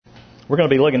We're going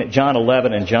to be looking at John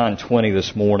 11 and John 20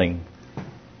 this morning.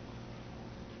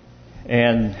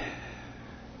 And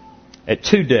at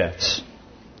two deaths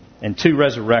and two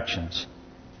resurrections.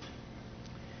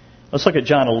 Let's look at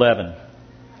John 11.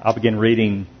 I'll begin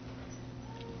reading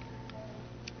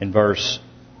in verse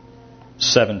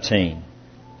 17.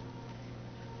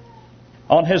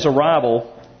 On his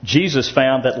arrival, Jesus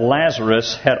found that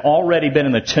Lazarus had already been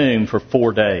in the tomb for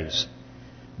 4 days.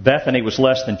 Bethany was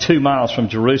less than 2 miles from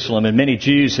Jerusalem, and many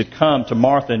Jews had come to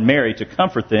Martha and Mary to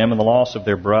comfort them in the loss of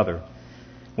their brother.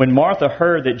 When Martha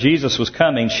heard that Jesus was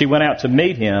coming, she went out to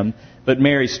meet him, but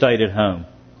Mary stayed at home.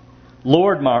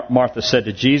 Lord, Martha said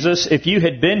to Jesus, if you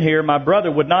had been here, my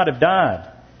brother would not have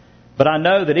died. But I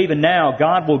know that even now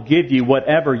God will give you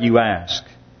whatever you ask.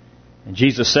 And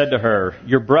Jesus said to her,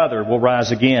 your brother will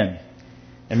rise again.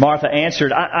 And Martha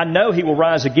answered, I know he will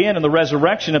rise again in the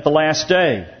resurrection at the last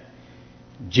day.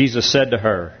 Jesus said to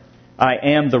her, I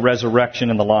am the resurrection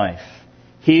and the life.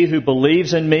 He who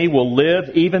believes in me will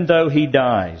live even though he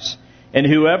dies. And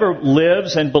whoever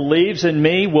lives and believes in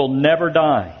me will never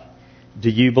die.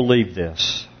 Do you believe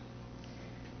this?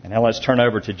 And now let's turn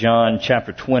over to John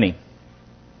chapter 20.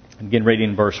 And begin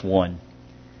reading verse 1.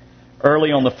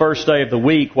 Early on the first day of the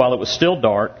week, while it was still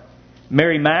dark,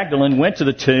 Mary Magdalene went to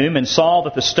the tomb and saw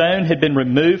that the stone had been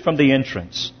removed from the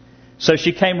entrance. So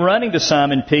she came running to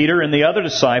Simon Peter and the other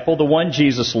disciple, the one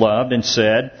Jesus loved, and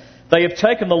said, they have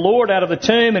taken the Lord out of the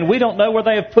tomb, and we don't know where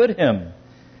they have put him.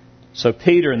 So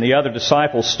Peter and the other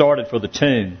disciple started for the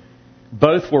tomb.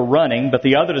 Both were running, but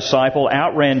the other disciple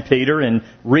outran Peter and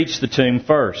reached the tomb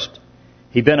first.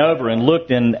 He bent over and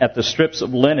looked in at the strips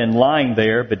of linen lying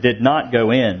there, but did not go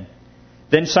in.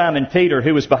 Then Simon Peter,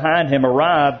 who was behind him,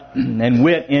 arrived and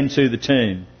went into the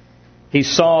tomb. He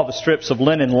saw the strips of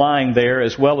linen lying there,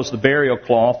 as well as the burial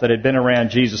cloth that had been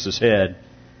around Jesus' head.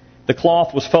 The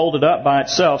cloth was folded up by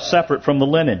itself, separate from the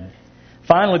linen.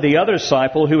 Finally, the other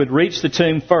disciple, who had reached the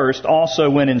tomb first, also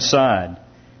went inside.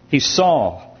 He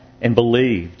saw and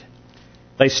believed.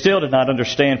 They still did not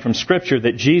understand from Scripture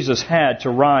that Jesus had to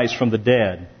rise from the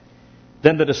dead.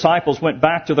 Then the disciples went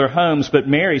back to their homes, but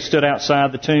Mary stood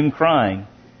outside the tomb crying.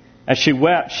 As she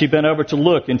wept, she bent over to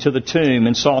look into the tomb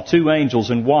and saw 2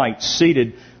 angels in white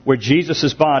seated where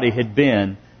Jesus' body had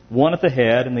been, one at the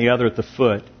head and the other at the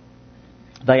foot.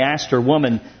 They asked her,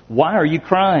 woman, why are you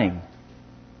crying?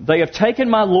 They have taken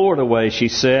my Lord away, she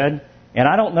said, and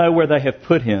I don't know where they have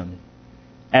put him.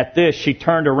 At this, she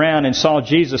turned around and saw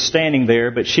Jesus standing there,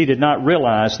 but she did not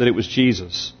realize that it was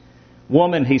Jesus.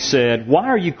 Woman, he said, why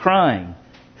are you crying?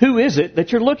 Who is it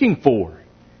that you're looking for?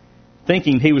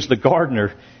 Thinking he was the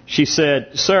gardener, she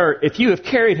said, sir, if you have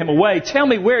carried him away, tell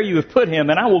me where you have put him,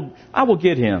 and I will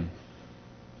get him.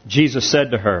 Jesus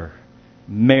said to her,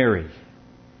 Mary.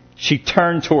 She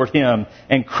turned toward him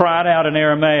and cried out in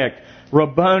Aramaic,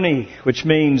 Rabboni, which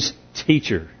means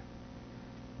teacher.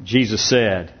 Jesus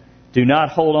said, do not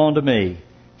hold on to me,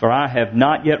 for I have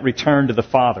not yet returned to the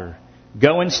Father.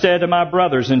 Go instead to my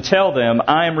brothers and tell them,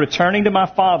 I am returning to my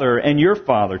Father and your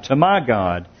Father, to my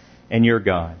God and your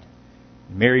God.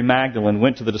 Mary Magdalene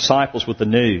went to the disciples with the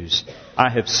news, I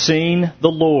have seen the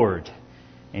Lord.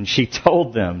 And she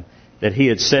told them that he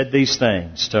had said these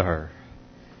things to her.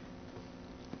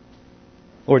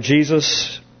 Lord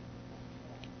Jesus,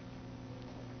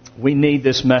 we need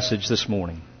this message this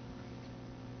morning.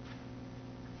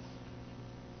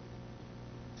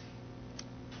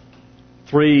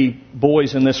 Three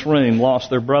boys in this room lost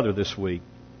their brother this week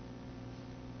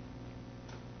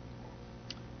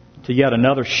to yet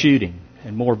another shooting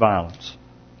and more violence.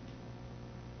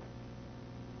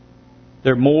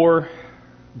 There are more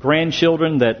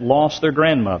grandchildren that lost their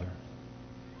grandmother.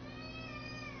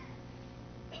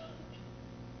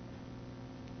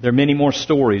 There are many more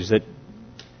stories that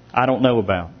I don't know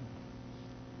about.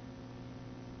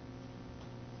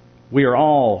 We are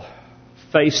all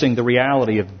facing the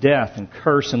reality of death and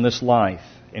curse in this life,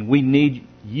 and we need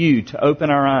you to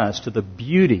open our eyes to the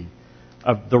beauty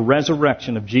of the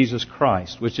resurrection of Jesus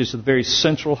Christ, which is the very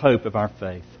central hope of our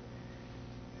faith.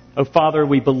 Oh, Father,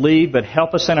 we believe, but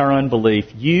help us in our unbelief.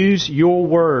 Use your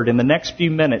word in the next few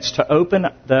minutes to open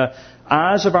the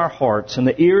eyes of our hearts and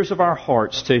the ears of our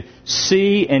hearts to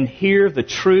see and hear the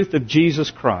truth of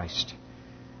Jesus Christ.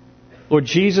 Lord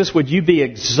Jesus, would you be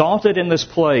exalted in this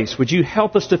place? Would you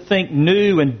help us to think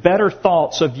new and better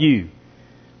thoughts of you?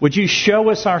 Would you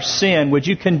show us our sin? Would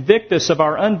you convict us of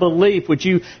our unbelief? Would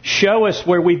you show us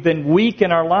where we've been weak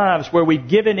in our lives, where we've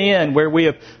given in, where we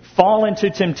have fallen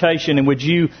to temptation? And would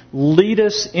you lead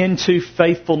us into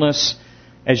faithfulness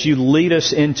as you lead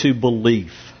us into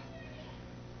belief?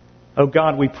 Oh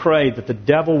God, we pray that the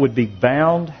devil would be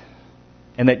bound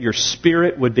and that your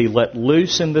Spirit would be let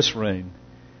loose in this room,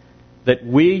 that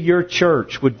we, your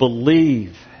church, would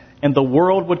believe, and the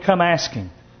world would come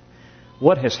asking,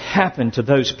 what has happened to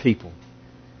those people?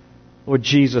 Lord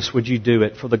Jesus, would you do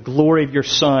it for the glory of your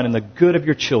Son and the good of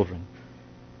your children?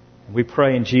 And we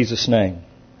pray in Jesus' name.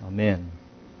 Amen.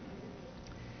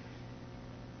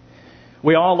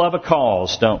 We all love a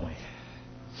cause, don't we?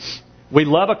 We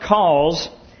love a cause,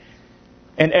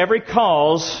 and every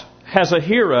cause has a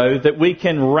hero that we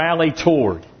can rally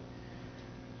toward.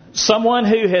 Someone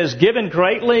who has given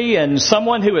greatly and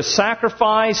someone who has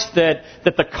sacrificed that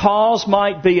the cause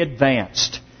might be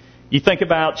advanced. You think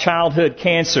about childhood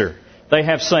cancer. They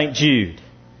have St. Jude.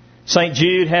 St.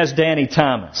 Jude has Danny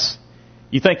Thomas.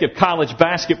 You think of college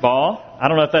basketball. I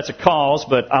don't know if that's a cause,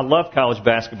 but I love college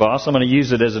basketball, so I'm going to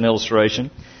use it as an illustration.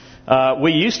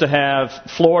 We used to have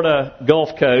Florida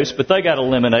Gulf Coast, but they got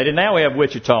eliminated. Now we have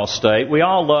Wichita State. We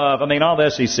all love, all the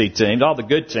SEC teams, all the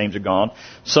good teams are gone.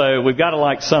 So we've got to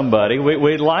like somebody.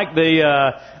 We like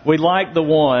the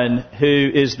one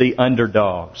who is the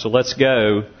underdog. So let's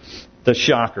go the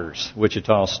Shockers,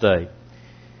 Wichita State.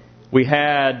 We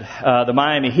had the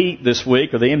Miami Heat this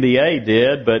week, or the NBA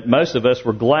did, but most of us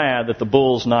were glad that the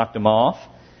Bulls knocked them off.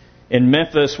 In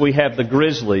Memphis, we have the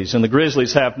Grizzlies, and the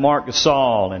Grizzlies have Marc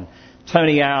Gasol and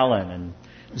Tony Allen and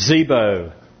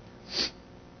Zebo.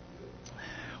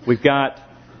 We've got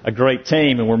a great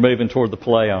team, and we're moving toward the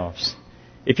playoffs.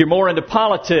 If you're more into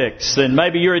politics, then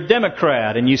maybe you're a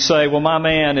Democrat, and you say, well, my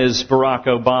man is Barack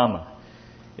Obama.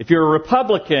 If you're a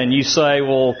Republican, you say,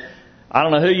 well, I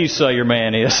don't know who you say your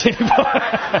man is.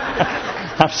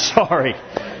 I'm sorry.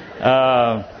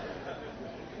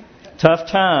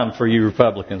 Tough time for you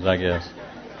Republicans, I guess.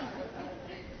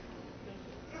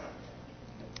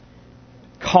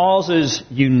 Causes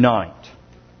unite,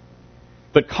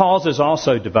 but causes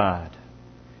also divide.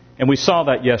 And we saw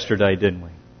that yesterday, didn't we?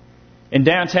 In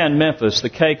downtown Memphis, the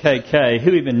KKK,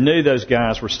 who even knew those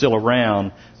guys were still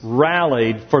around,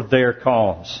 rallied for their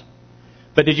cause.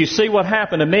 But did you see what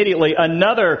happened? Immediately,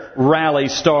 another rally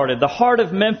started. The heart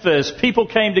of Memphis, people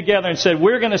came together and said,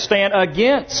 we're going to stand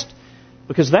against.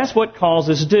 Because that's what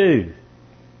causes do.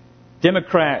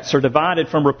 Democrats are divided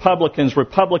from Republicans,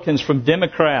 Republicans from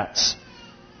Democrats.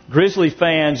 Grizzly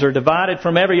fans are divided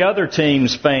from every other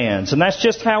team's fans. And that's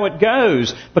just how it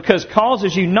goes. Because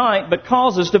causes unite, but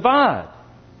causes divide.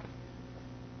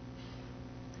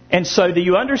 And so do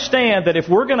you understand that if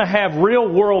we're going to have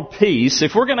real world peace,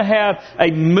 if we're going to have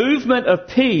a movement of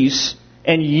peace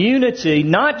and unity,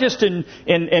 not just in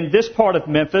this part of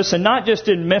Memphis, and not just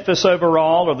in Memphis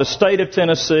overall, or the state of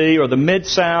Tennessee, or the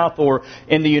Mid-South, or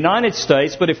in the United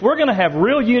States, but if we're going to have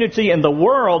real unity in the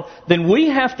world, then we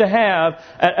have to have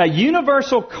a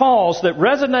universal cause that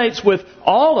resonates with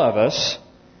all of us,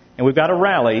 and we've got to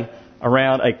rally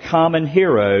around a common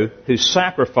hero who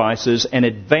sacrifices and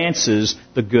advances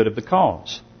the good of the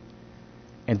cause.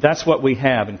 And that's what we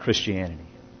have in Christianity.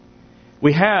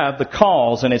 We have the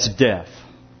cause, and it's death.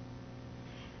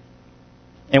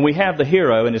 And we have the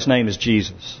hero, and his name is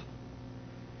Jesus.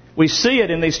 We see it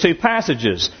in these two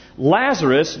passages.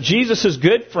 Lazarus, Jesus'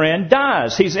 good friend,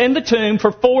 dies. He's in the tomb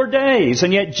for 4 days,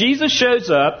 and yet Jesus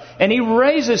shows up, and he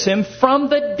raises him from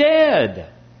the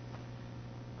dead.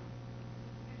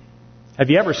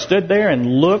 Have you ever stood there and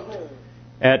looked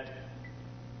at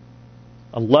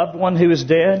a loved one who is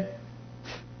dead?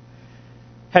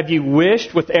 Have you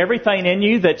wished with everything in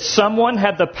you that someone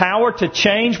had the power to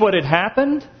change what had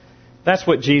happened? That's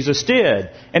what Jesus did.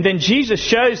 And then Jesus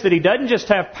shows that he doesn't just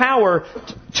have power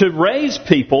to raise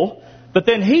people, but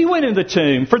then he went in the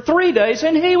tomb for 3 days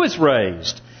and he was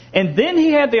raised. And then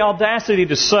he had the audacity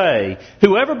to say,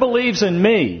 whoever believes in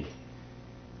me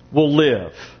will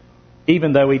live,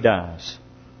 even though he dies.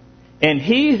 And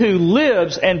he who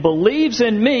lives and believes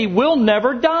in me will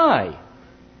never die.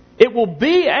 It will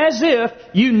be as if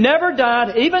you never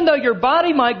died, even though your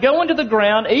body might go into the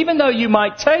ground, even though you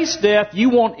might taste death, you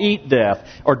won't eat death.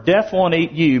 Or death won't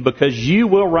eat you, because you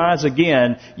will rise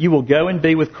again. You will go and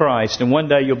be with Christ, and one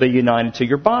day you'll be united to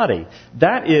your body.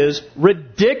 That is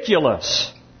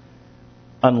ridiculous,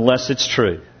 unless it's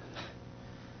true.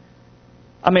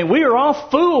 We are all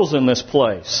fools in this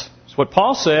place. That's what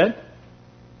Paul said.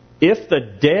 If the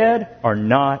dead are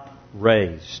not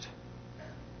raised.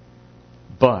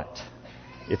 But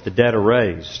if the dead are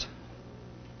raised.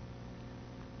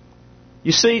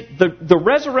 You see, the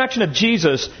resurrection of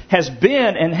Jesus has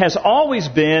been and has always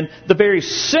been the very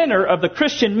center of the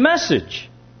Christian message.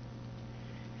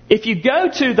 If you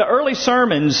go to the early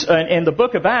sermons in the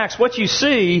book of Acts, what you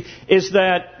see is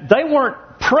that they weren't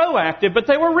proactive, but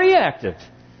they were reactive.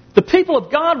 The people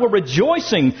of God were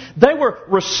rejoicing. They were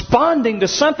responding to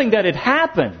something that had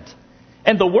happened.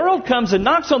 And the world comes and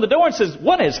knocks on the door and says,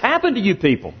 what has happened to you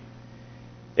people?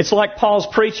 It's like Paul's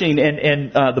preaching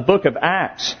in the book of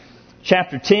Acts,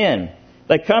 chapter 10.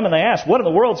 They come and they ask, what in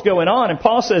the world's going on? And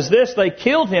Paul says this, they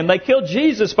killed him. They killed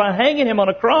Jesus by hanging him on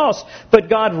a cross. But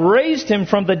God raised him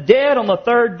from the dead on the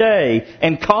third day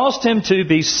and caused him to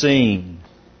be seen.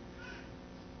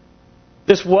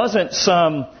 This wasn't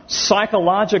some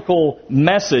psychological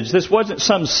message. This wasn't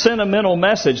some sentimental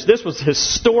message. This was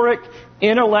historic,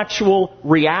 intellectual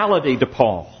reality to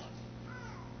Paul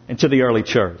and to the early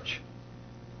church.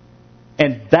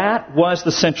 And that was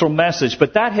the central message.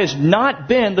 But that has not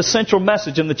been the central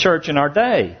message in the church in our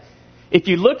day. If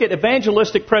you look at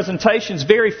evangelistic presentations,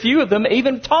 very few of them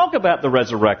even talk about the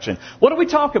resurrection. What do we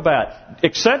talk about?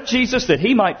 Accept Jesus that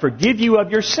He might forgive you of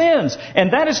your sins.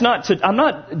 And that is not I'm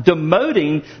not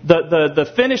demoting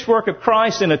the finished work of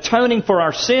Christ in atoning for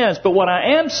our sins. But what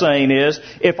I am saying is,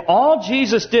 if all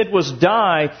Jesus did was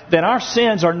die, then our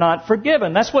sins are not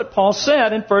forgiven. That's what Paul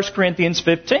said in 1 Corinthians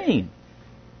 15.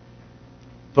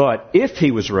 But if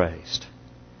He was raised,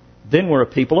 then we're a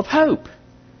people of hope.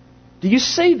 Do you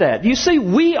see that? Do you see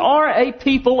we are a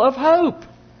people of hope?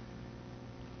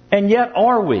 And yet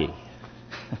are we?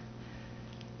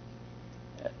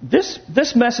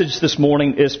 This message this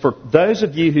morning is for those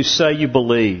of you who say you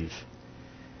believe.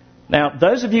 Now,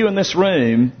 those of you in this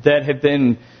room that have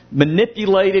been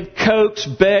manipulated,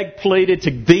 coaxed, begged, pleaded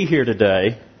to be here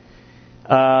today,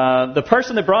 the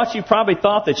person that brought you probably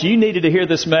thought that you needed to hear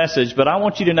this message, but I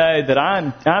want you to know that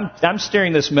I'm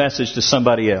steering this message to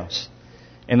somebody else.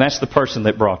 And that's the person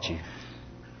that brought you.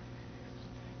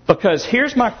 Because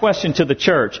here's my question to the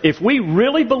church. If we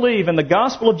really believe in the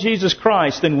gospel of Jesus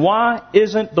Christ, then why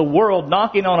isn't the world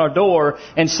knocking on our door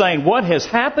and saying, what has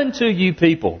happened to you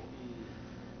people?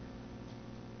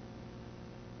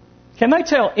 Can they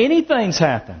tell anything's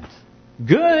happened?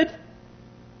 Good.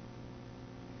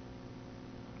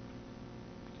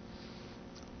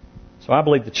 So I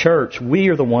believe the church, we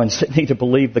are the ones that need to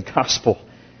believe the gospel.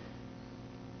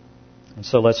 And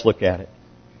so let's look at it.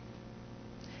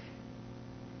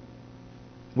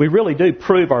 We really do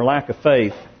prove our lack of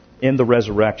faith in the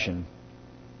resurrection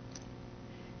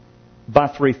by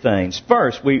three things.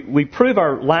 First, we prove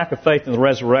our lack of faith in the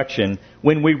resurrection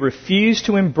when we refuse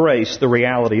to embrace the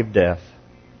reality of death.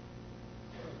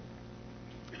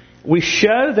 We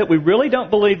show that we really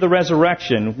don't believe the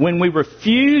resurrection when we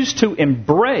refuse to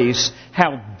embrace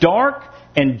how dark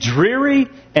and dreary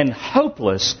and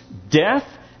hopeless death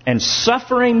and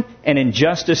suffering and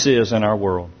injustice is in our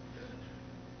world.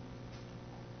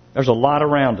 There's a lot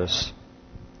around us.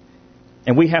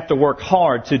 And we have to work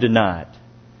hard to deny it.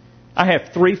 I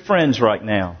have 3 friends right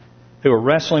now who are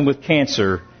wrestling with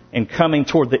cancer and coming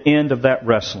toward the end of that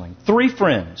wrestling. 3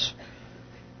 friends.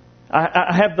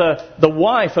 I have the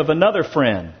wife of another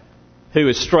friend who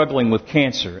is struggling with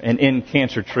cancer and in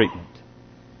cancer treatment.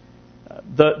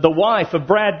 The wife of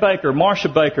Brad Baker, Marcia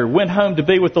Baker, went home to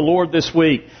be with the Lord this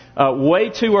week way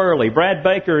too early. Brad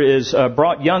Baker is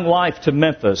brought Young Life to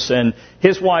Memphis, and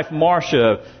his wife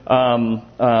Marcia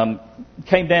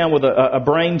came down with a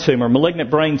brain tumor, malignant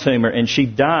brain tumor, and she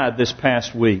died this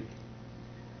past week.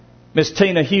 Miss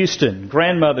Tina Houston,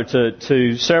 grandmother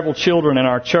to several children in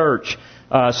our church,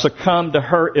 succumbed to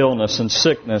her illness and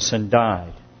sickness and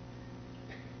died.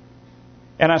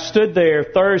 And I stood there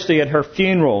Thursday at her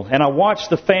funeral, and I watched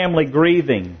the family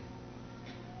grieving.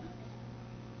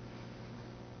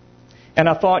 And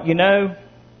I thought,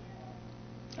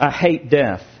 I hate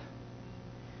death.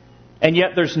 And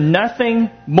yet there's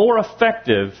nothing more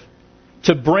effective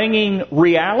to bringing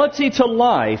reality to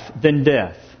life than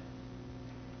death.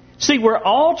 See, we're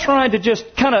all trying to just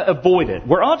kind of avoid it.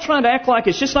 We're all trying to act like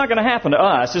it's just not going to happen to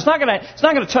us. It's not going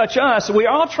to touch us. We're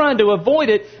all trying to avoid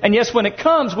it. And yes, when it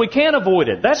comes, we can't avoid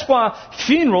it. That's why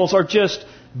funerals are just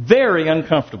very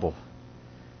uncomfortable.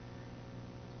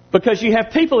 Because you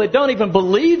have people that don't even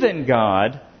believe in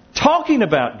God talking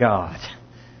about God.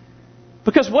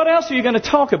 Because what else are you going to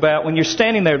talk about when you're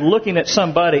standing there looking at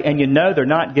somebody and you know they're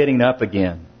not getting up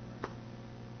again?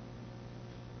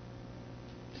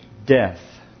 Death.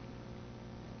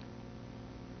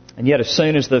 And yet as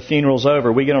soon as the funeral's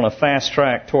over, we get on a fast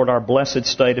track toward our blessed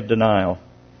state of denial.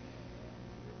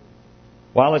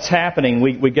 While it's happening,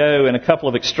 we go in a couple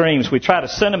of extremes. We try to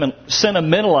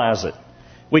sentimentalize it.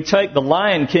 We take the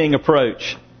Lion King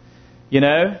approach.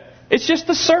 It's just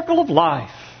the circle of life.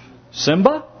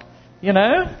 Simba,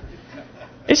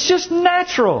 it's just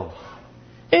natural.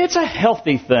 It's a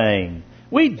healthy thing.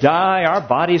 We die, our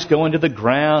bodies go into the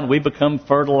ground, we become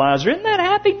fertilizer. Isn't that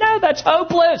happy? No, that's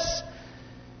hopeless.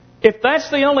 If that's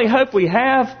the only hope we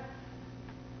have,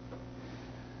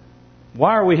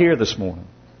 why are we here this morning?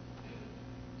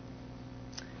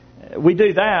 We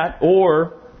do that,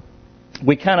 or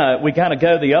we kind of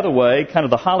go the other way, kind of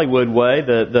the Hollywood way,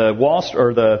 the Wall Street, or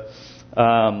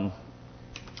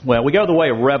we go the way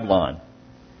of Revlon.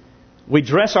 We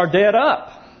dress our dead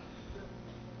up.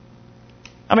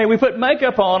 I mean, we put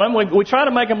makeup on them. We try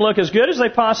to make them look as good as they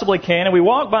possibly can, and we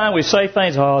walk by and we say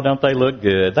things. Oh, don't they look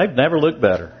good? They've never looked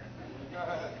better.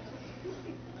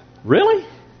 Really?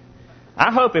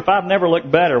 I hope if I've never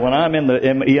looked better when I'm in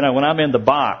the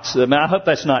box, I hope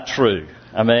that's not true.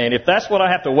 I mean, if that's what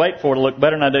I have to wait for to look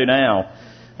better than I do now,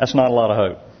 that's not a lot of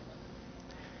hope.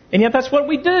 And yet that's what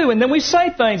we do. And then we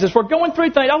say things as we're going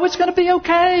through things. Oh, it's going to be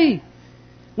okay.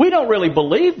 We don't really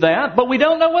believe that, but we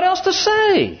don't know what else to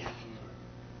say.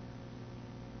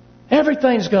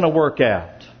 Everything's going to work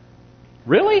out.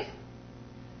 Really?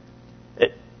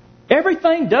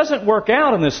 Everything doesn't work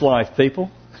out in this life, people.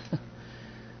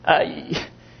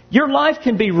 Your life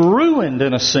can be ruined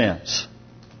in a sense.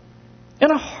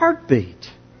 In a heartbeat.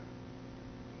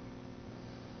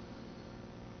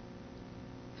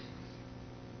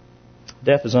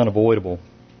 Death is unavoidable.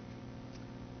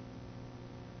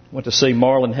 Went to see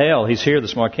Marlon Hale. He's here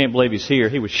this morning. I can't believe he's here.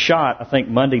 He was shot, I think,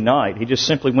 Monday night. He just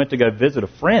simply went to go visit a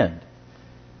friend.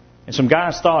 And some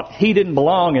guys thought he didn't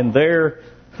belong in their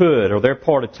hood or their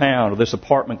part of town or this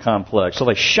apartment complex. So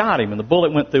they shot him, and the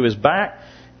bullet went through his back,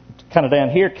 kind of down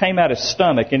here, came out his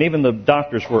stomach, and even the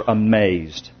doctors were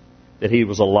amazed that he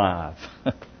was alive.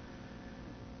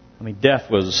 I mean, death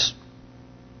was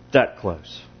that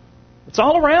close. It's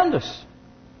all around us.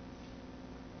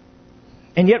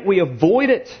 And yet we avoid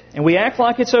it, and we act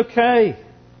like it's okay.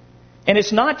 And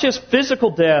it's not just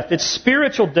physical death, it's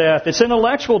spiritual death, it's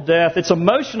intellectual death, it's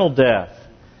emotional death.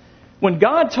 When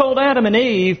God told Adam and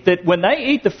Eve that when they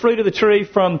eat the fruit of the tree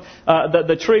from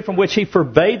the tree from which He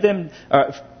forbade them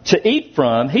to eat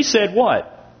from, He said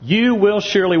what? You will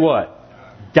surely what?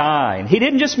 Die. And He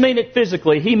didn't just mean it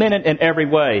physically, He meant it in every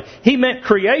way. He meant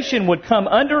creation would come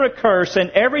under a curse and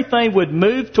everything would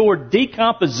move toward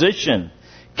decomposition.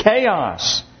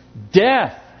 Chaos,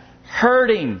 death,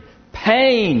 hurting,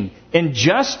 pain,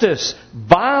 injustice,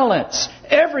 violence,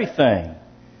 everything.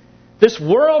 This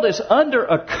world is under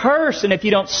a curse, and if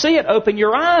you don't see it, open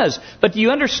your eyes. But do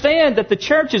you understand that the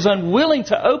church is unwilling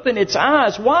to open its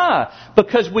eyes? Why?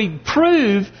 Because we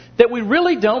prove that we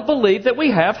really don't believe that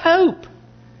we have hope.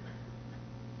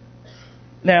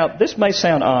 Now, this may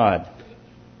sound odd.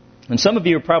 And some of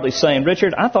you are probably saying,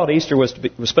 Richard, I thought Easter was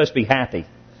supposed to be happy.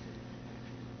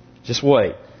 Just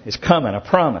wait. It's coming, I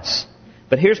promise.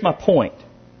 But here's my point.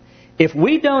 If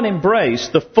we don't embrace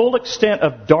the full extent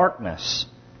of darkness,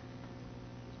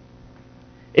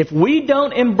 if we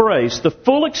don't embrace the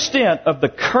full extent of the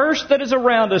curse that is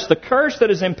around us, the curse that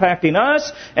is impacting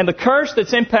us, and the curse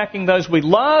that's impacting those we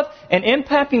love, and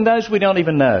impacting those we don't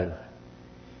even know,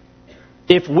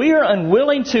 if we are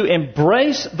unwilling to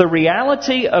embrace the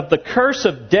reality of the curse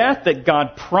of death that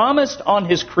God promised on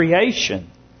His creation,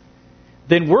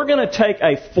 then we're going to take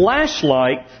a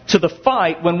flashlight to the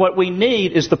fight when what we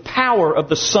need is the power of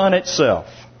the sun itself.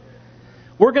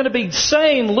 We're going to be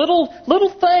saying little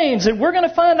things, and we're going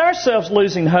to find ourselves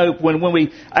losing hope when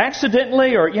we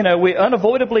accidentally or we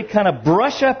unavoidably kind of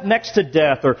brush up next to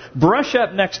death or brush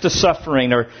up next to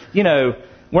suffering, or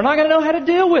we're not going to know how to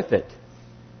deal with it.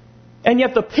 And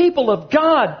yet the people of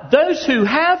God, those who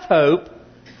have hope,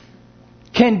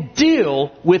 can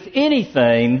deal with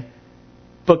anything.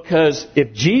 Because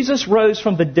if Jesus rose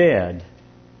from the dead,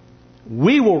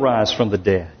 we will rise from the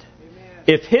dead. Amen.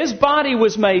 If His body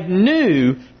was made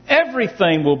new,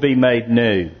 everything will be made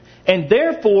new. And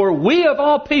therefore, we of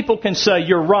all people can say,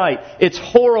 you're right, it's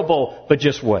horrible, but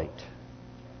just wait.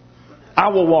 I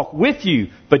will walk with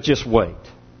you, but just wait.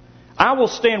 I will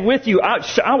stand with you.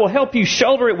 I will help you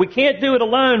shoulder it. We can't do it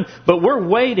alone, but we're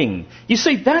waiting. You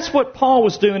see, that's what Paul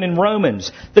was doing in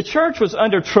Romans. The church was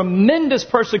under tremendous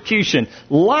persecution,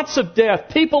 lots of death,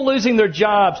 people losing their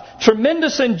jobs,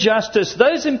 tremendous injustice.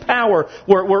 Those in power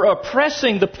were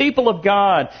oppressing the people of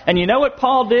God. And you know what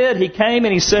Paul did? He came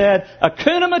and he said,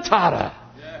 Hakuna Matata.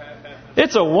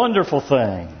 It's a wonderful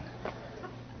thing.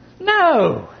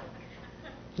 No.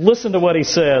 Listen to what he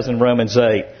says in Romans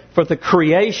 8. For the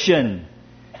creation,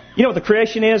 you know what the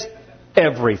creation is?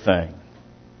 Everything.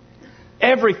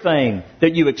 Everything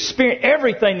that you experience,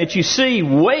 everything that you see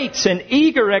waits in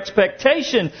eager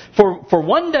expectation for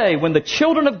one day when the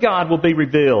children of God will be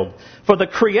revealed. For the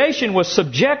creation was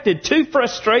subjected to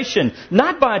frustration,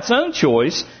 not by its own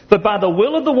choice, but by the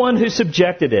will of the one who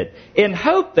subjected it, in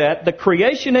hope that the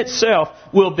creation itself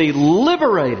will be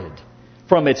liberated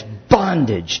from its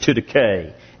bondage to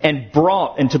decay and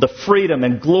brought into the freedom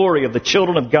and glory of the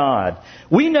children of God.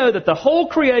 We know that the whole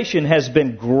creation has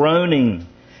been groaning,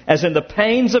 as in the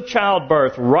pains of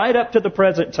childbirth, right up to the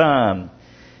present time.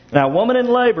 Now, a woman in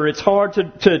labor, it's hard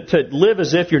to live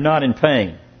as if you're not in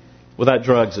pain, without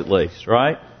drugs at least,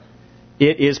 right?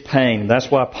 It is pain. That's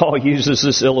why Paul uses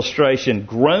this illustration.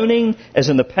 Groaning as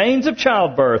in the pains of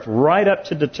childbirth right up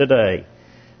to today.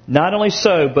 Not only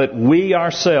so, but we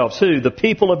ourselves, who? The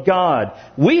people of God.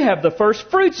 We have the first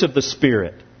fruits of the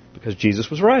Spirit because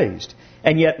Jesus was raised.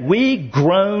 And yet we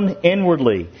groan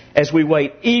inwardly as we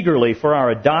wait eagerly for our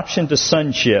adoption to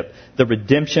sonship, the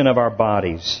redemption of our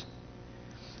bodies.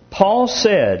 Paul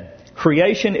said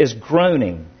creation is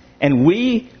groaning, and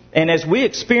as we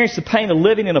experience the pain of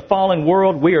living in a fallen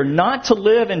world, we are not to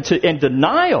live in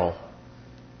denial.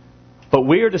 But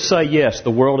we are to say, yes,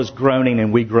 the world is groaning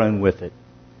and we groan with it.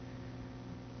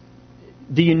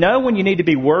 Do you know when you need to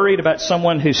be worried about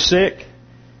someone who's sick?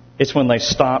 It's when they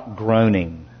stop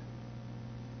groaning.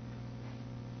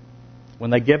 When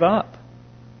they give up.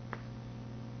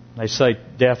 They say,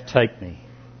 death take me.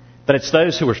 But it's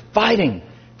those who are fighting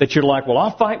that you're like, well,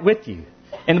 I'll fight with you.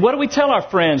 And what do we tell our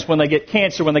friends when they get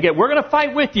cancer, we're going to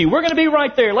fight with you. We're going to be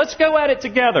right there. Let's go at it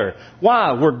together.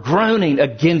 Why? We're groaning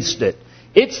against it.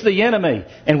 It's the enemy,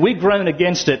 and we groan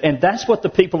against it. And that's what the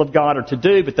people of God are to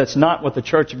do, but that's not what the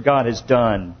Church of God has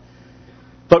done.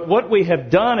 But what we have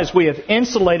done is we have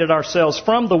insulated ourselves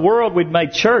from the world. We've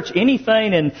made church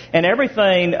anything and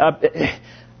everything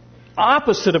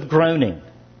opposite of groaning.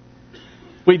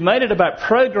 We've made it about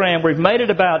program. We've made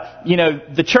it about,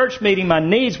 the church meeting my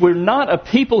needs. We're not a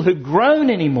people who groan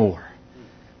anymore.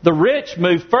 The rich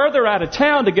move further out of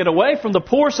town to get away from the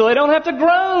poor so they don't have to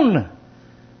groan.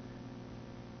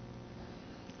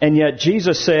 And yet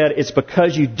Jesus said, it's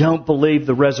because you don't believe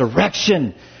the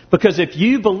resurrection. Because if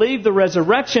you believe the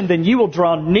resurrection, then you will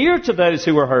draw near to those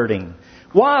who are hurting.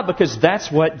 Why? Because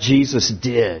that's what Jesus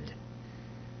did.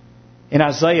 In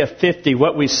Isaiah 50,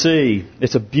 what we see,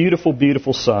 it's a beautiful,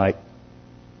 beautiful sight.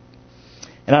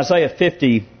 In Isaiah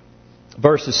 50,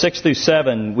 verses 6 through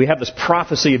 7, we have this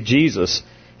prophecy of Jesus.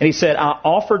 And he said, I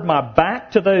offered my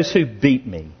back to those who beat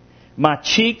me, my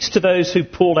cheeks to those who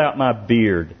pulled out my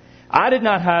beard. I did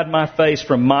not hide my face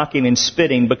from mocking and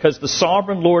spitting, because the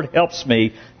sovereign Lord helps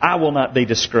me. I will not be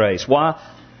disgraced. Why?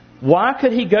 Why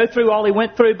could he go through all he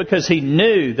went through? Because he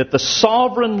knew that the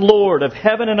sovereign Lord of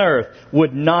heaven and earth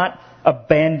would not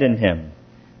abandon him.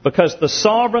 Because the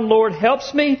sovereign Lord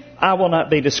helps me, I will not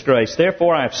be disgraced.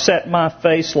 Therefore I have set my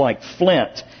face like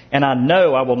flint, and I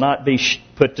know I will not be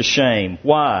put to shame.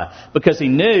 Why? Because he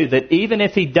knew that even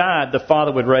if he died, the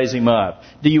Father would raise him up.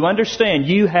 Do you understand?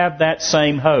 You have that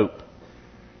same hope.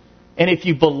 And if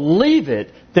you believe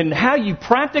it, then how you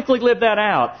practically live that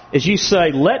out is you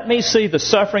say, let me see the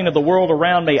suffering of the world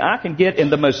around me. I can get in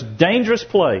the most dangerous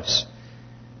place.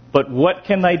 But what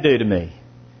can they do to me?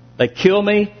 They kill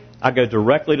me, I go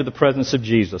directly to the presence of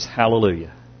Jesus.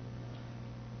 Hallelujah.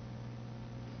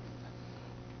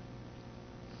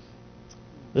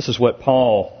 This is what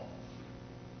Paul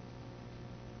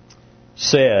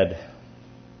said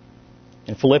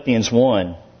in Philippians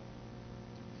 1.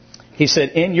 He said,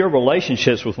 in your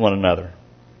relationships with one another,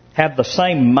 have the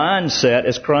same mindset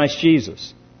as Christ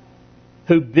Jesus,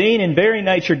 who being in very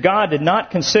nature God did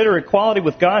not consider equality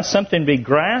with God something to be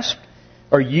grasped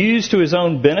or used to his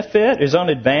own benefit, his own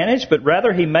advantage, but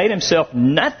rather he made himself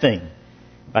nothing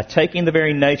by taking the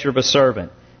very nature of a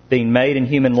servant, being made in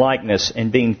human likeness,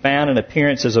 and being found in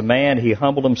appearance as a man, he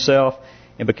humbled himself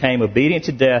and became obedient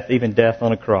to death, even death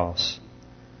on a cross.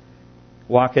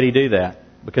 Why could he do that?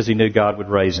 Because he knew God would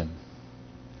raise him.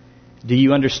 Do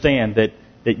you understand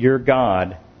that your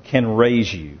God can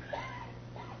raise you?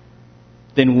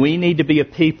 Then we need to be a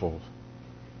people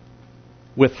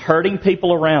with hurting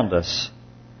people around us.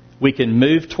 We can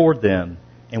move toward them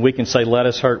and we can say, let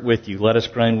us hurt with you, let us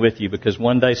groan with you, because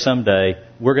one day, someday,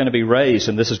 we're going to be raised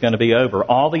and this is going to be over.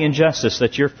 All the injustice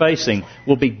that you're facing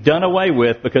will be done away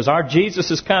with because our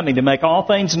Jesus is coming to make all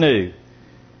things new.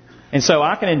 And so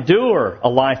I can endure a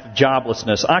life of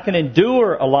joblessness. I can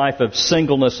endure a life of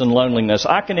singleness and loneliness.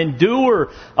 I can endure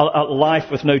a life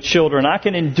with no children. I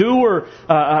can endure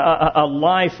a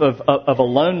life of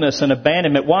aloneness and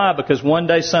abandonment. Why? Because one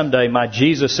day, someday, my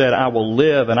Jesus said, I will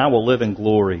live and I will live in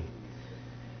glory.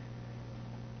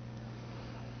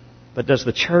 But does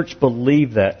the church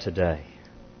believe that today?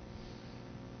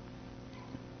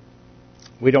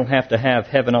 We don't have to have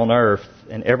heaven on earth,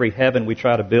 and every heaven we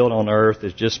try to build on earth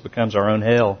just becomes our own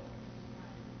hell.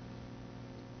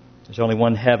 There's only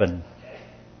one heaven,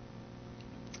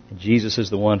 and Jesus is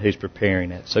the one who's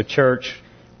preparing it. So church,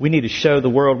 We need to show the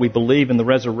world we believe in the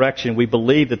resurrection. We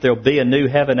believe that there will be a new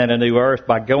heaven and a new earth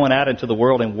by going out into the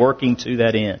world and working to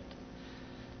that end.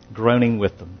 Groaning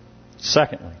with them.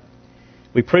 Secondly,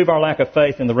 we prove our lack of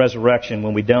faith in the resurrection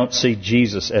when we don't see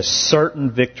Jesus as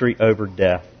certain victory over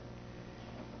death.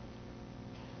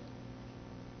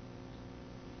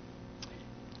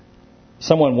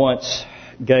 Someone once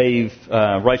gave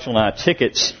Rachel and I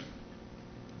tickets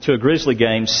to a Grizzly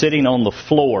game sitting on the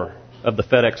floor of the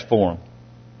FedEx Forum.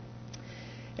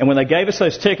 And when they gave us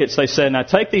those tickets, they said, now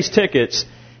take these tickets,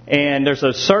 and there's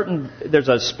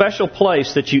a special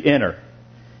place that you enter,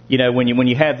 when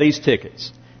you have these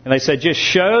tickets. And they said, just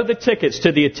show the tickets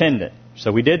to the attendant.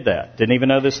 So we did that. Didn't even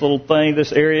know this little thing,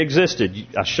 this area existed.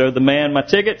 I showed the man my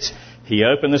tickets. He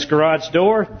opened this garage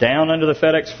door. Down under the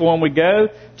FedEx Forum we go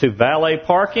to valet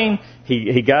parking.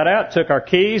 He got out, took our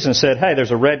keys, and said, hey,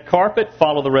 there's a red carpet.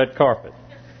 Follow the red carpet.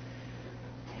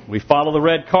 We follow the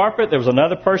red carpet. There was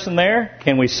another person there.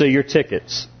 Can we see your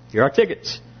tickets? Here are our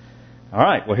tickets. All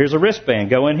right, well, here's a wristband.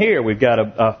 Go in here. We've got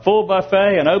a full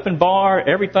buffet, an open bar.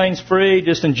 Everything's free.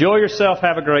 Just enjoy yourself.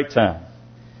 Have a great time.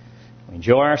 We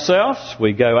enjoy ourselves.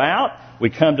 We go out. We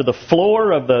come to the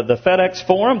floor of the FedEx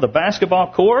Forum, the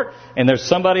basketball court, and there's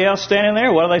somebody else standing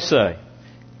there. What do they say?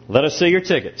 Let us see your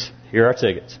tickets. Here are our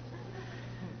tickets.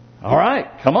 All right,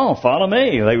 come on, follow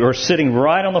me. They were sitting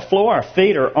right on the floor. Our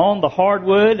feet are on the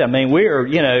hardwood. I mean,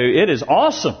 it is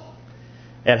awesome.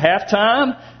 At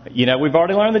halftime, we've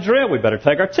already learned the drill. We better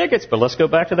take our tickets, but let's go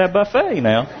back to that buffet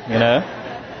now,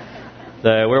 So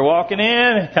we're walking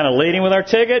in, kind of leading with our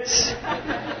tickets,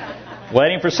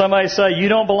 waiting for somebody to say, you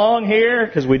don't belong here,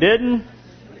 because we didn't.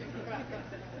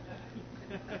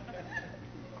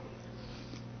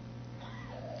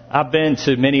 I've been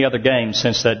to many other games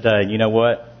since that day. You know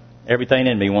what? Everything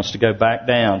in me wants to go back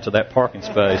down to that parking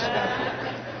space.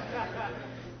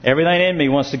 Everything in me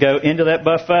wants to go into that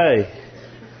buffet.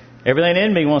 Everything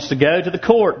in me wants to go to the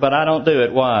court, but I don't do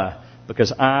it. Why?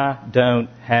 Because I don't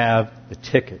have the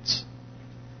tickets.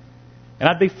 And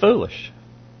I'd be foolish.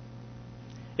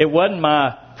 It wasn't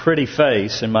my pretty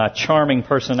face and my charming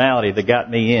personality that got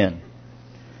me in.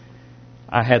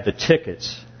 I had the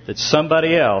tickets that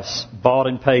somebody else bought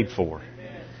and paid for.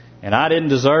 And I didn't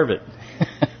deserve it.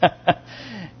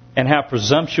 And how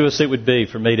presumptuous it would be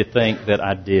for me to think that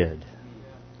I did.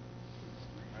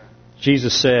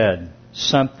 Jesus said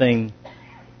something,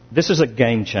 this is a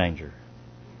game changer.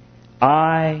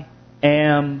 I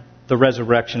am the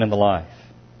resurrection and the life.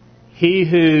 He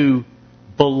who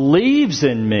believes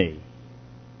in me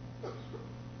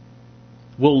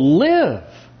will live,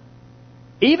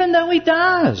 even though he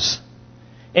dies.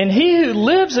 And he who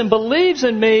lives and believes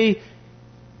in me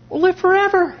will live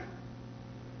forever.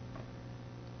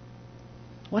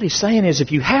 What he's saying is,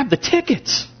 if you have the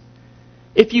tickets,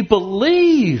 if you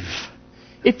believe,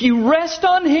 if you rest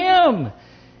on him,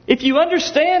 if you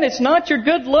understand it's not your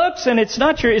good looks, and it's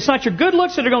not your good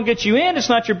looks that are going to get you in, it's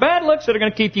not your bad looks that are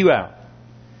going to keep you out.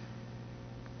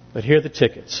 But here are the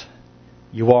tickets.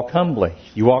 You walk humbly,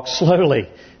 you walk slowly,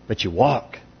 but you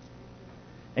walk.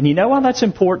 And you know why that's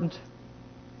important?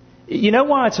 You know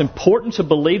why it's important to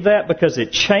believe that? Because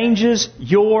it changes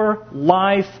your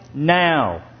life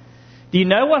now. Do you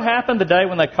know what happened the day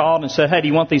when they called and said, hey, do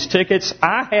you want these tickets?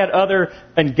 I had other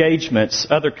engagements,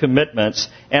 other commitments,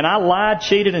 and I lied,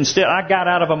 cheated, and still I got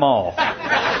out of them all.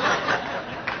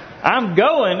 I'm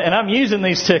going and I'm using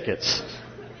these tickets.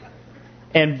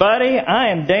 And buddy, I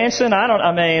am dancing.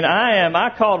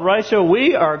 I called Rachel.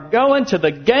 We are going to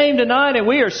the game tonight, and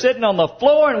we are sitting on the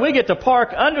floor, and we get to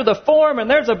park under the Forum, and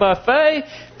there's a buffet.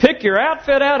 Pick your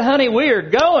outfit out, honey. We are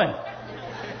going.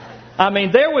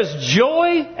 There was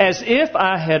joy as if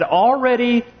I had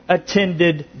already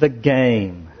attended the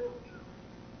game.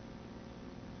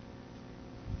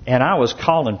 And I was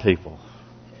calling people.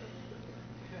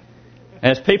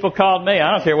 As people called me, I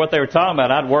don't care what they were talking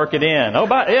about, I'd work it in. I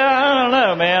don't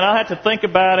know, man. I'll have to think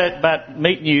about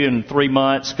meeting you in 3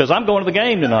 months, because I'm going to the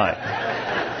game tonight.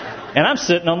 And I'm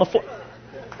sitting on the floor.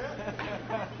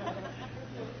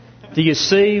 Do you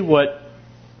see what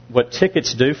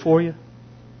tickets do for you?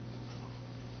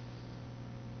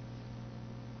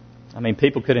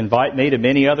 People could invite me to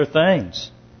many other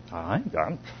things. I'm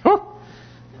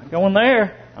going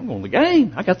there. I'm going to the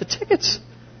game. I got the tickets.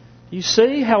 You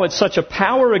see how it's such a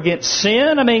power against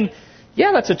sin?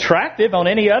 Yeah, that's attractive on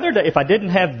any other day. If I didn't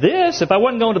have this, if I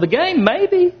wasn't going to the game,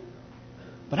 maybe.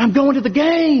 But I'm going to the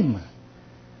game.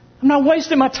 I'm not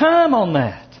wasting my time on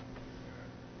that.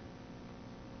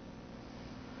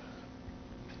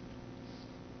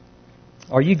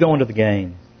 Are you going to the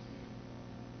game?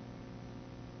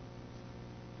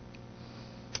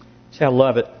 See, I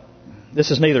love it. This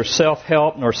is neither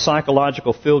self-help nor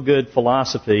psychological feel-good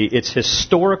philosophy. It's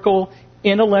historical,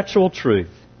 intellectual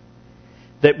truth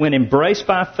that when embraced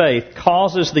by faith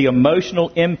causes the emotional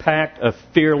impact of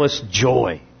fearless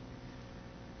joy.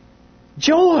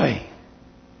 Joy!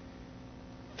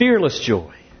 Fearless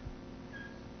joy.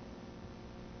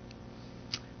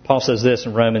 Paul says this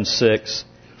in Romans 6,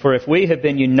 "For if we have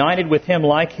been united with Him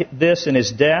like this in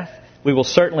His death, we will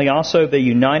certainly also be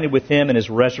united with Him in His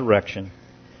resurrection.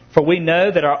 For we know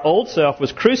that our old self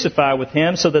was crucified with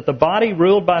Him so that the body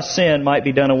ruled by sin might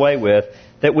be done away with,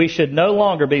 that we should no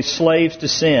longer be slaves to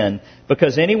sin,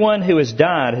 because anyone who has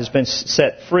died has been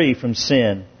set free from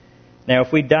sin. Now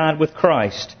if we died with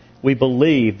Christ, we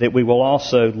believe that we will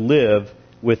also live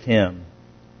with Him."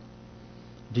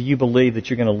 Do you believe that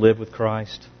you're going to live with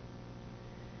Christ?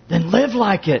 Then live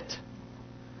like it.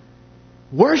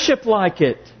 Worship like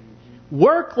it.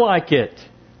 Work like it.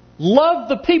 Love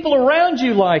the people around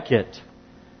you like it.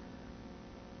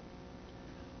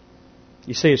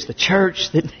 You see, it's the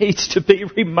church that needs to be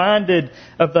reminded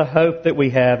of the hope that we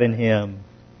have in Him.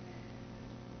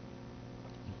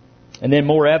 And then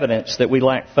more evidence that we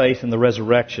lack faith in the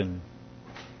resurrection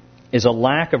is a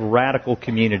lack of radical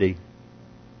community.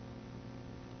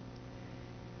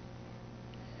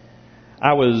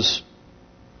 I was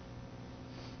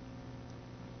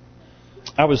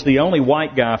the only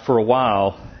white guy for a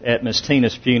while at Miss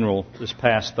Tina's funeral this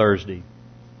past Thursday.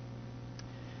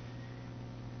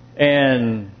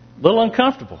 And a little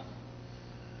uncomfortable.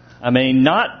 I mean,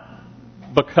 not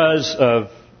because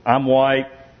of I'm white,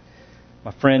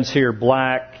 my friends here are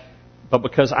black, but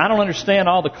because I don't understand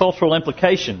all the cultural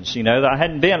implications, that I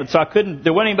hadn't been, so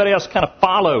there wasn't anybody else to kind of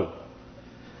follow.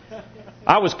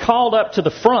 I was called up to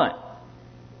the front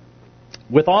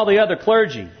with all the other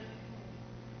clergy.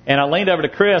 And I leaned over to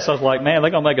Chris. I was like, "Man, they're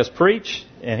going to make us preach?"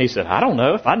 And he said, "I don't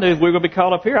know. If I knew we were going to be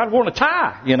called up here, I'd worn a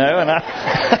tie,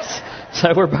 And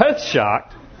so we're both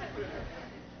shocked.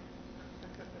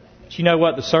 But you know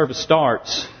what? The service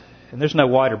starts, and there's no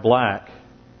white or black.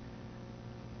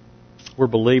 We're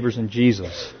believers in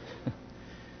Jesus.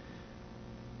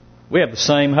 We have the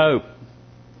same hope.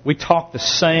 We talk the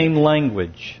same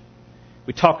language.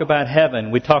 We talk about heaven.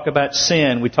 We talk about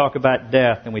sin. We talk about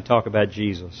death. And we talk about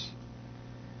Jesus.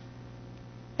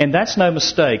 And that's no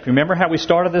mistake. Remember how we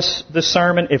started this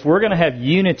sermon? If we're going to have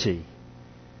unity,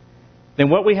 then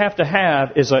what we have to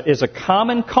have is a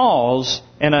common cause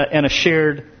and a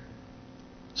shared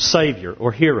Savior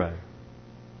or hero.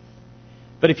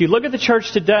 But if you look at the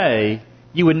church today,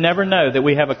 you would never know that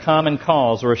we have a common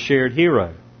cause or a shared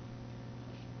hero.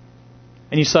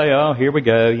 And you say, "Oh, here we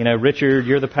go. Richard,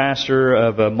 you're the pastor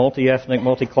of a multi-ethnic,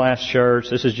 multi-class church.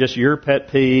 This is just your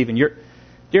pet peeve." And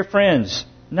dear friends,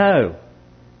 no.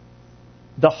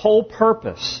 The whole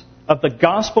purpose of the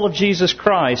gospel of Jesus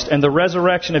Christ and the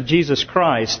resurrection of Jesus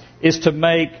Christ is to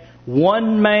make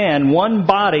one man, one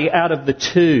body out of the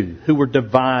two who were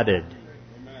divided.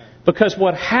 Because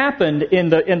what happened in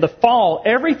the fall,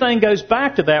 everything goes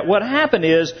back to that. What happened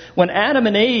is when Adam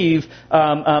and Eve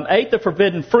ate the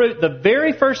forbidden fruit, the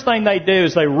very first thing they do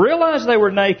is they realized they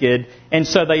were naked, and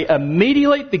so they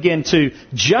immediately begin to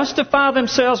justify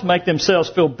themselves, make themselves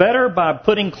feel better by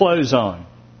putting clothes on.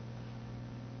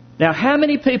 Now, how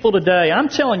many people today, I'm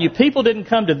telling you, people didn't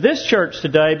come to this church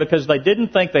today because they didn't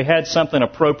think they had something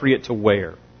appropriate to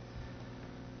wear.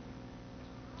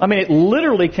 I mean, it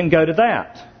literally can go to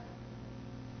that.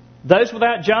 Those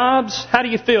without jobs, how do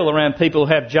you feel around people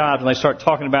who have jobs and they start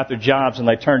talking about their jobs and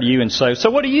they turn to you and say,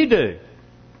 "So what do you do?"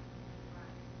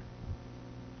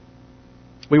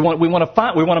 We want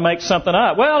to make something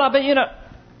up. Well,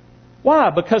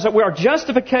 why? Because our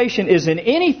justification is in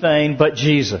anything but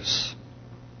Jesus.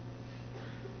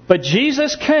 But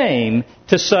Jesus came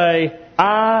to say,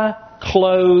 "I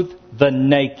clothe the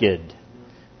naked."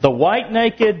 The white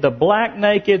naked, the black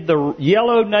naked, the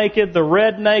yellow naked, the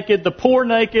red naked, the poor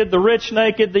naked, the rich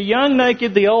naked, the young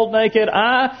naked, the old naked.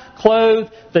 I clothe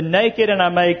the naked and I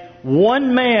make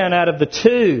one man out of the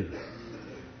two.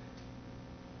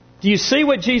 Do you see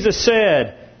what Jesus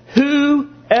said?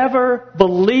 Whoever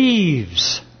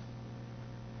believes.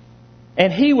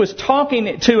 And He was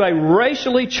talking to a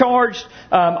racially charged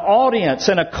audience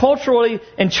and a culturally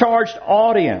charged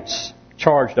audience.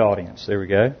 Charged audience. There we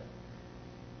go.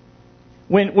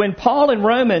 When Paul in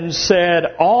Romans said,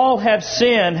 "All have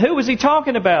sinned," who was he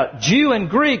talking about? Jew and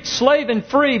Greek, slave and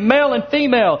free, male and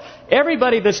female.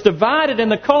 Everybody that's divided in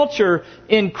the culture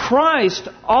in Christ,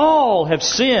 all have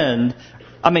sinned.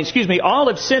 All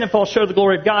have sinned and fall short of the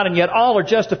glory of God, and yet all are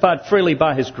justified freely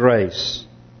by His grace.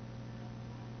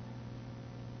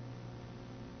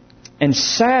 And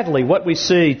sadly, what we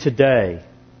see today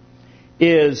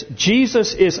is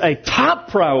Jesus is a top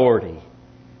priority,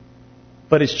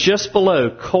 but it's just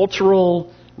below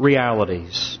cultural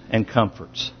realities and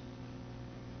comforts.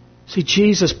 See,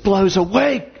 Jesus blows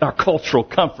away our cultural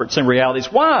comforts and realities.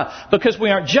 Why? Because we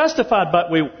aren't justified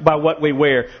by what we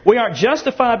wear. We aren't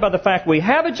justified by the fact we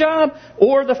have a job,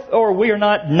 or we are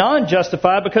not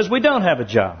non-justified because we don't have a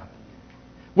job.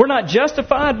 We're not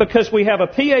justified because we have a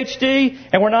PhD,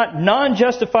 and we're not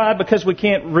non-justified because we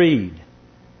can't read.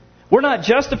 We're not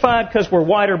justified because we're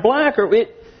white or black.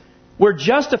 We're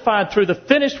justified through the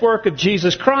finished work of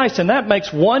Jesus Christ, and that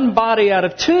makes one body out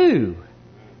of two.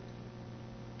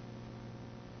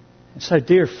 And so,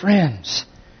 dear friends,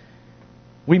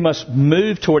 we must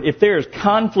move toward, if there is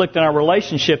conflict in our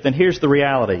relationship, then here's the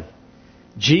reality.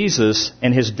 Jesus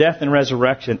and His death and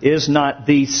resurrection is not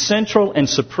the central and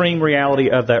supreme reality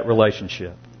of that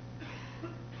relationship.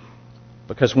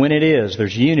 Because when it is,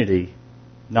 there's unity,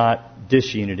 not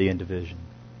disunity and division.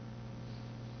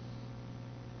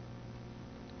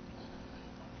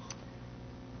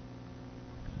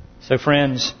 So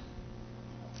friends,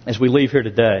 as we leave here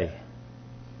today,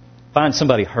 find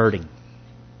somebody hurting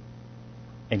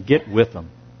and get with them.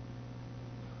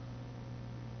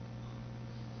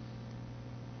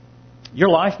 Your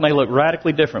life may look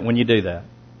radically different when you do that.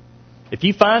 If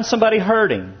you find somebody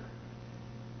hurting,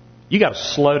 you got to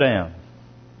slow down.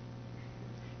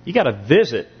 You got to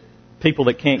visit people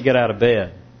that can't get out of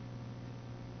bed.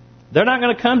 They're not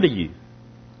going to come to you.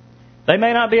 They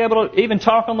may not be able to even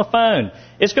talk on the phone.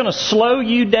 It's going to slow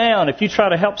you down if you try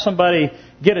to help somebody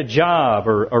get a job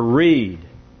or read.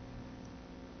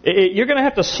 You're going to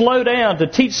have to slow down to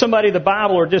teach somebody the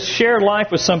Bible or just share life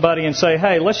with somebody and say,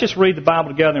 hey, let's just read the Bible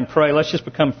together and pray. Let's just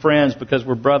become friends because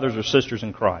we're brothers or sisters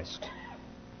in Christ.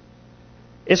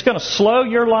 It's going to slow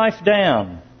your life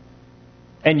down.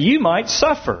 And you might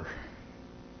suffer.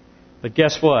 But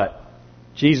guess what?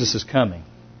 Jesus is coming.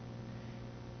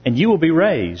 And you will be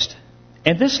raised.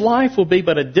 And this life will be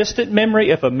but a distant memory,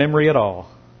 if a memory at all.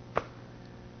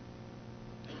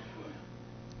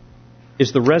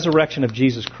 Is the resurrection of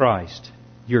Jesus Christ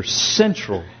your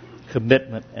central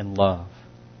commitment and love?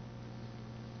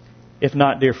 If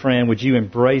not, dear friend, would you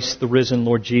embrace the risen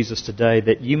Lord Jesus today,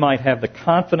 that you might have the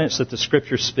confidence that the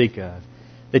Scriptures speak of,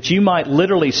 that you might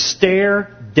literally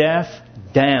stare death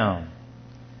down,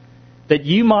 that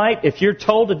you might, if you're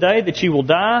told today that you will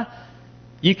die,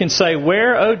 you can say,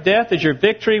 where, O death, is your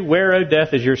victory? Where, O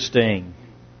death, is your sting?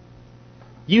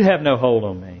 You have no hold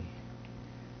on me.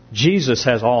 Jesus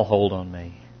has all hold on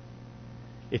me.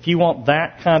 If you want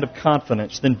that kind of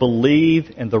confidence, then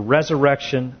believe in the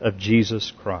resurrection of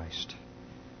Jesus Christ,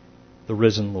 the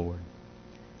risen Lord.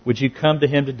 Would you come to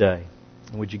Him today,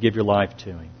 and would you give your life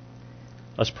to Him?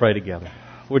 Let's pray together.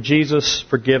 Lord Jesus,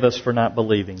 forgive us for not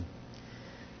believing,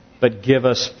 but give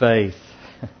us faith.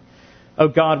 Oh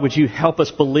God, would you help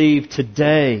us believe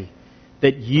today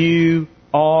that you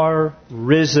are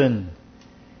risen,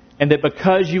 and that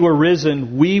because you are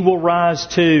risen, we will rise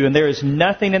too. And there is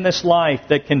nothing in this life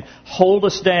that can hold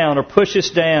us down or push us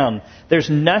down. There's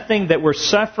nothing that we're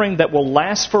suffering that will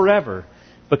last forever,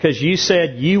 because you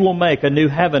said you will make a new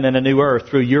heaven and a new earth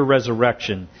through your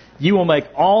resurrection. You will make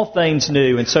all things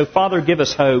new. And so, Father, give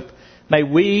us hope. May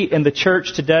we in the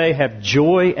church today have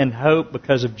joy and hope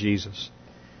because of Jesus.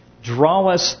 Draw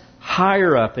us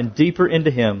higher up and deeper into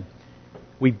Him.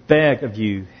 We beg of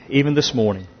you, even this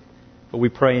morning. But we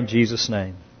pray in Jesus'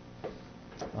 name.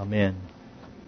 Amen.